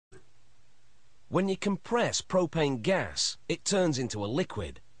When you compress propane gas, it turns into a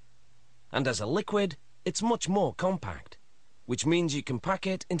liquid. And as a liquid, it's much more compact, which means you can pack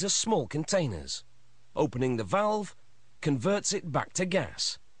it into small containers. Opening the valve converts it back to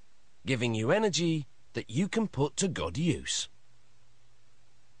gas, giving you energy that you can put to good use.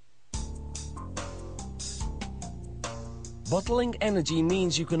 Bottling energy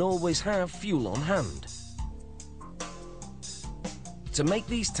means you can always have fuel on hand. To make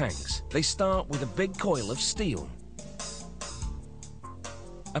these tanks, they start with a big coil of steel.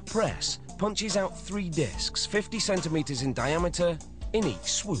 A press punches out 3 discs 50 centimeters in diameter in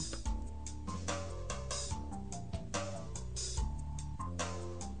each swoop.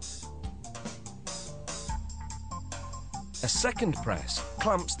 A second press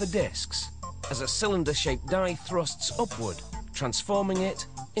clamps the discs as a cylinder-shaped die thrusts upward, transforming it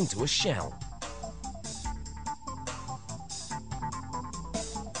into a shell.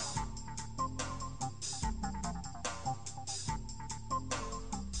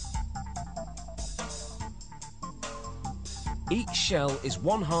 Each shell is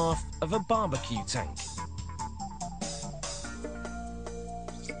 1/2 of a barbecue tank.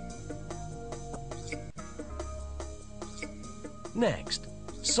 Next,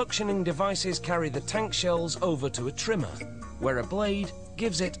 suctioning devices carry the tank shells over to a trimmer, where a blade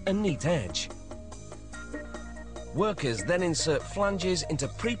gives it a neat edge. Workers then insert flanges into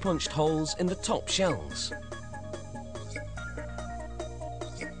pre-punched holes in the top shells.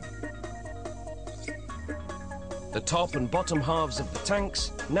 The top and bottom halves of the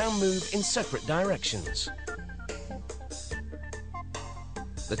tanks now move in separate directions.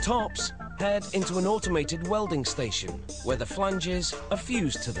 The tops head into an automated welding station where the flanges are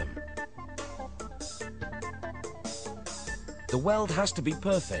fused to them. The weld has to be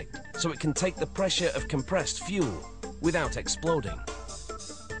perfect so it can take the pressure of compressed fuel without exploding.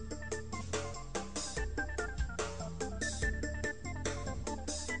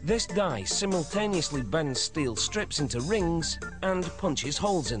 This die simultaneously bends steel strips into rings and punches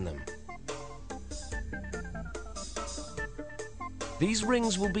holes in them. These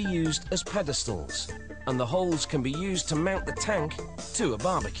rings will be used as pedestals, and the holes can be used to mount the tank to a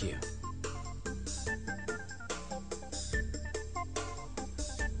barbecue.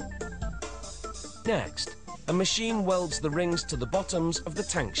 Next, a machine welds the rings to the bottoms of the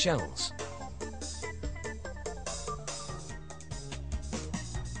tank shells.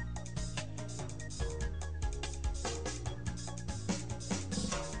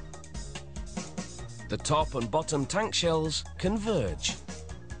 The top and bottom tank shells converge.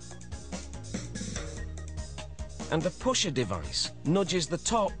 And a pusher device nudges the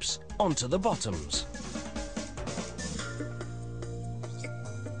tops onto the bottoms.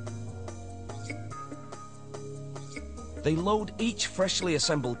 They load each freshly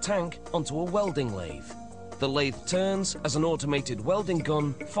assembled tank onto a welding lathe. The lathe turns as an automated welding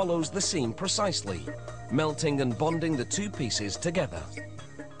gun follows the seam precisely, melting and bonding the 2 pieces together.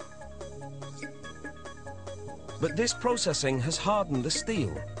 But this processing has hardened the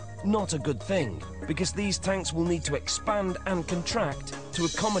steel. Not a good thing, because these tanks will need to expand and contract to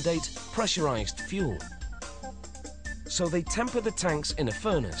accommodate pressurized fuel. So they temper the tanks in a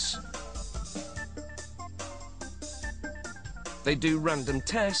furnace. They do random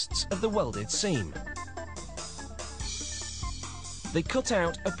tests of the welded seam. They cut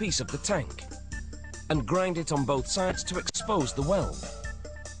out a piece of the tank and grind it on both sides to expose the weld.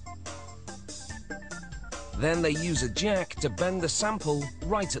 Then they use a jack to bend the sample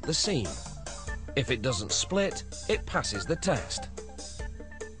right at the seam. If it doesn't split, it passes the test.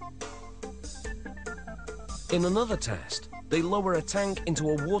 In another test, they lower a tank into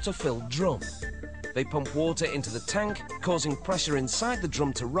a water-filled drum. They pump water into the tank, causing pressure inside the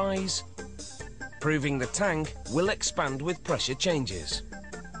drum to rise, proving the tank will expand with pressure changes.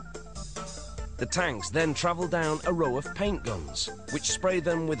 The tanks then travel down a row of paint guns, which spray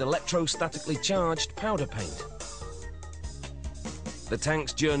them with electrostatically charged powder paint. The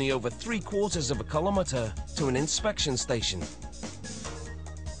tanks journey over 3/4 of a kilometer to an inspection station.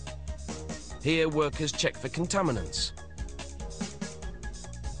 Here, workers check for contaminants.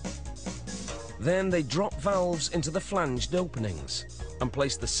 Then they drop valves into the flanged openings and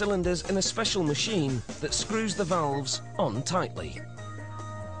place the cylinders in a special machine that screws the valves on tightly.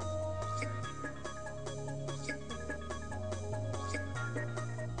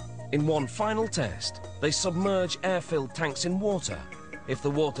 In one final test, they submerge air-filled tanks in water. If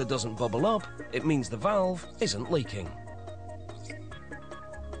the water doesn't bubble up, it means the valve isn't leaking.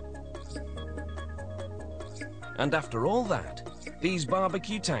 And after all that, these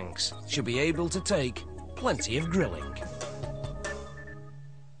barbecue tanks should be able to take plenty of grilling.